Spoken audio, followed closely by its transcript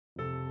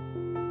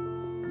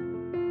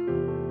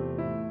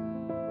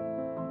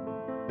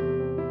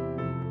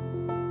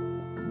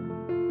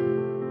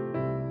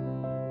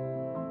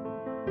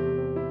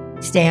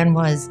Stan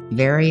was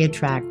very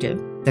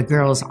attractive. The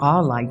girls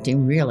all liked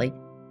him, really.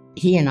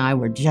 He and I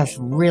were just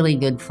really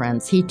good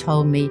friends. He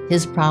told me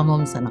his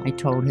problems and I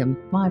told him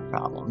my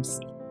problems.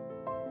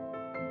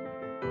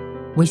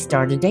 We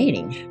started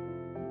dating.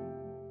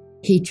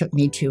 He took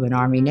me to an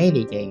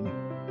Army-Navy game.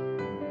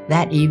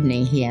 That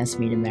evening, he asked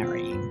me to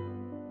marry him.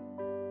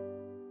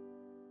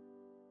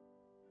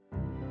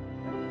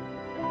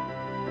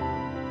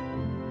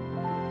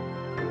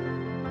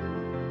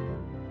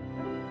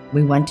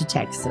 We went to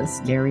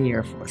Texas, Gary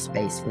Air Force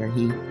Base, where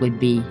he would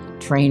be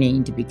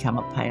training to become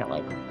a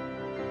pilot.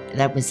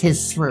 That was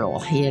his thrill.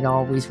 He had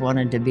always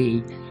wanted to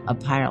be a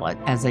pilot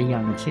as a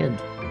young kid.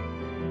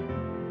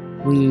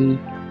 We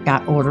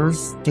got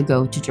orders to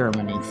go to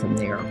Germany from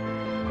there.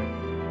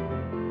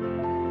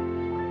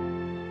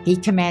 He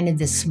commanded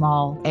this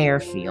small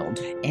airfield,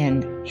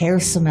 and Herr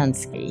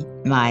Semensky,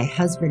 my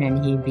husband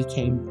and he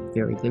became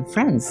very good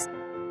friends.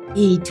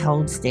 He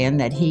told Stan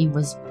that he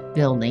was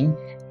building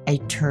a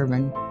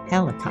turbine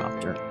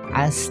helicopter.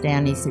 I asked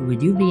Stan, he said,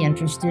 would you be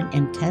interested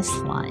in test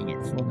flying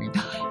it for me?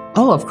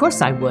 Oh, of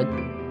course I would.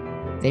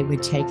 They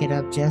would take it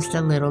up just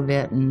a little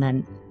bit and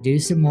then do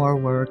some more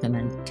work and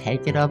then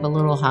take it up a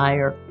little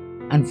higher.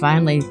 And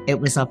finally, it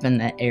was up in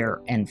the air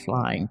and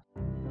flying.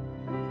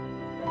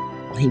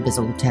 He was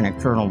a lieutenant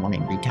colonel when he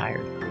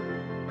retired.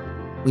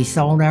 We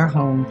sold our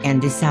home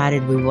and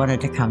decided we wanted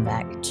to come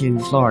back to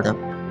Florida.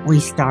 We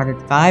started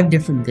 5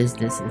 different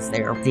businesses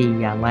there. The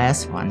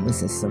last one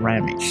was a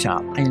ceramic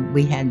shop, and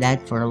we had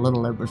that for a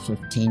little over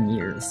 15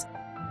 years.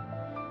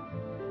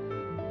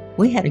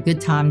 We had a good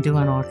time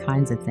doing all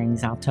kinds of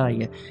things, I'll tell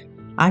you.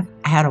 I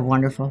had a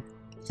wonderful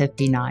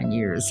 59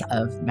 years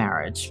of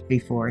marriage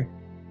before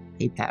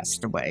he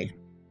passed away.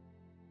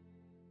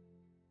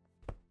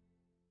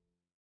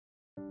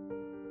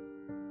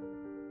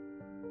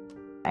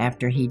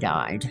 After he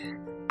died,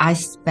 I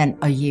spent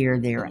a year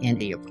there in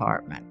the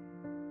apartment.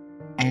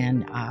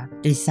 And I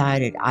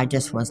decided I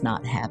just was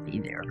not happy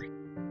there.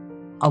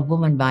 A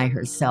woman by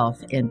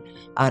herself in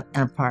an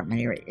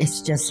apartment area,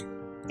 it's just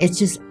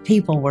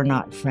people were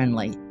not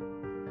friendly.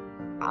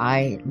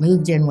 I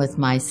moved in with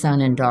my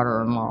son and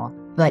daughter-in-law,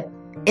 but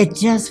it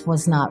just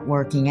was not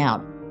working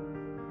out.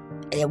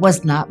 It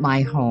was not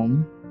my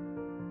home,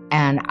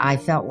 and I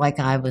felt like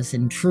I was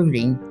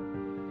intruding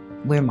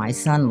where my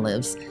son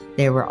lives.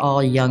 They were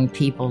all young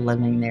people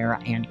living there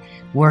and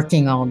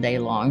working all day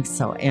long,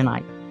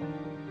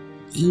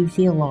 you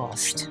feel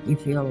lost. You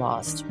feel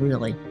lost,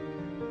 really.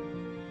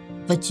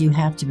 But you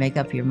have to make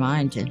up your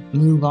mind to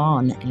move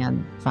on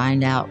and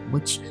find out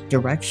which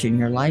direction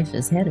your life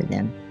is headed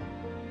in.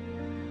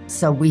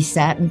 So we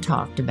sat and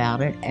talked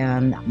about it,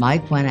 and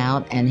Mike went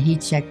out and he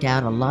checked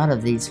out a lot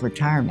of these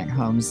retirement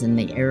homes in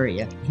the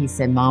area. He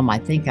said, Mom, I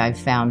think I've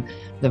found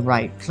the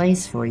right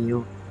place for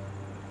you.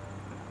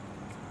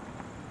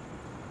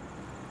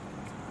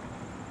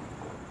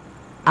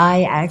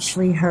 I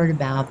actually heard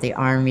about the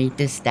Army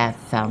Distaff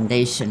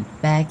Foundation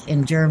back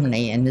in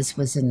Germany, and this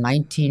was in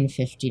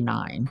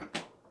 1959.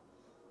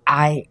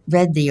 I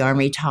read the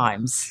Army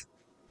Times,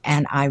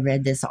 and I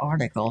read this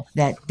article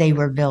that they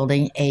were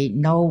building a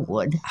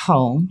Knollwood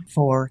home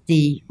for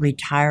the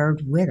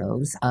retired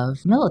widows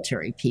of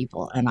military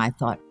people, and I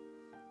thought,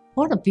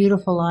 what a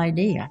beautiful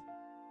idea.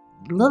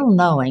 Little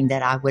knowing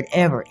that I would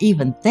ever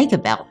even think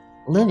about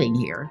living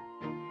here.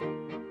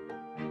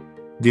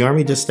 The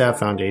Army Distaff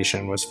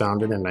Foundation was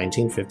founded in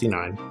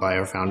 1959 by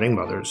our founding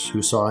mothers,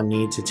 who saw a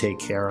need to take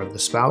care of the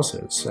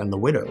spouses and the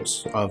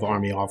widows of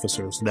Army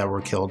officers that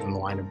were killed in the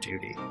line of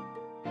duty.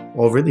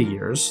 Over the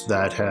years,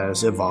 that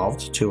has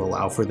evolved to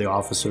allow for the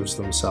officers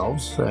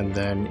themselves, and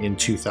then in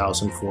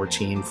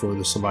 2014 for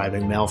the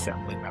surviving male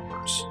family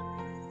members.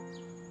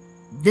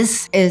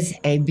 This is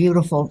a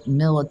beautiful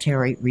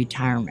military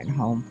retirement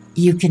home.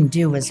 You can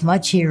do as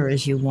much here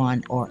as you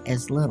want or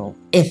as little.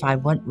 If I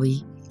want,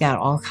 we got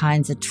all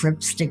kinds of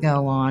trips to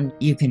go on.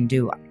 You can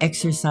do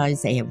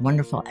exercise. They have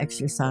wonderful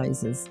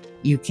exercises.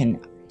 You can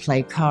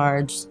play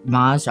cards,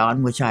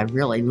 mahjong, which I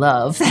really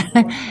love.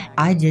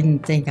 I didn't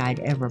think I'd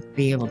ever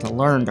be able to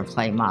learn to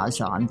play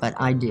mahjong, but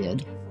I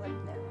did.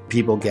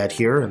 People get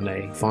here and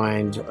they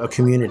find a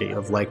community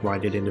of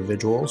like-minded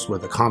individuals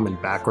with a common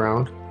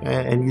background,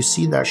 and you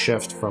see that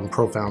shift from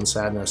profound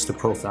sadness to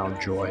profound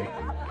joy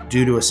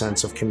due to a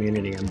sense of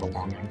community and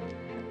belonging.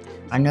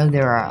 I know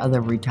there are other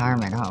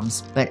retirement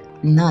homes, but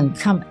none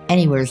come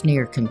anywhere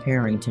near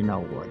comparing to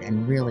Knollwood,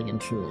 and really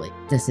and truly,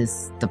 this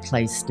is the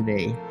place to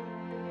be.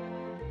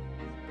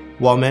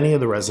 While many of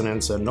the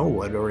residents at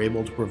Knollwood are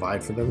able to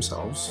provide for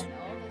themselves,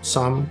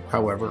 some,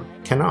 however,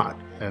 cannot,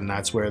 and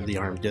that's where the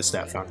Army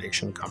Distaff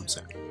Foundation comes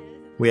in.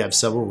 We have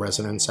several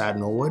residents at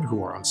Knollwood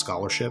who are on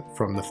scholarship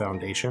from the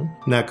foundation,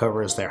 and that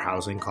covers their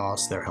housing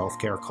costs, their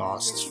healthcare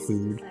costs,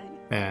 food,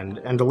 and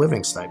a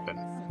living stipend.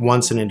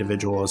 Once an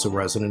individual is a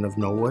resident of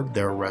Knollwood,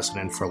 they're a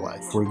resident for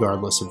life,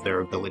 regardless of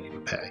their ability to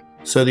pay.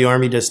 So the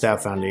Army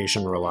Distaff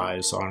Foundation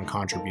relies on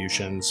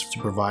contributions to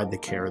provide the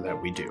care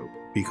that we do,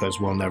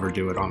 because we'll never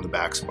do it on the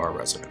backs of our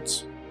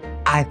residents.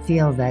 I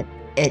feel that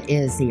it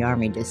is the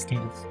Army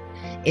Distaff.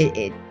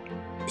 It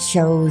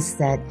shows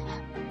that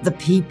the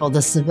people,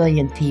 the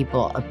civilian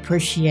people,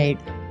 appreciate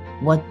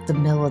what the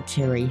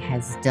military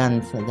has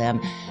done for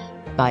them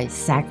by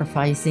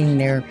sacrificing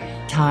their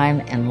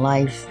time and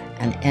life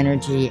and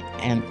energy,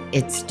 and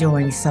it's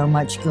doing so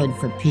much good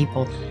for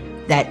people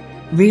that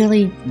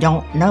really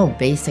don't know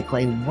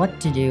basically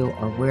what to do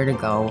or where to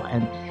go,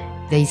 and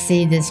they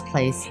see this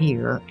place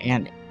here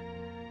and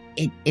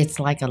it's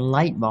like a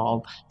light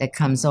bulb that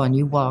comes on.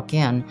 You walk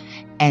in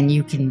and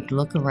you can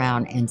look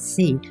around and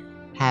see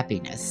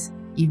happiness.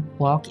 You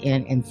walk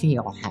in and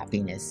feel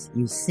happiness.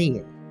 You see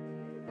it.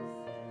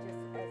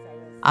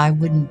 I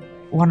wouldn't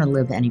want to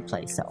live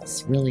anyplace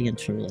else, really and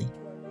truly.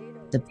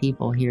 The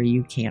people here,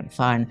 you can't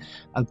find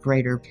a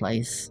greater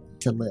place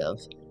to live.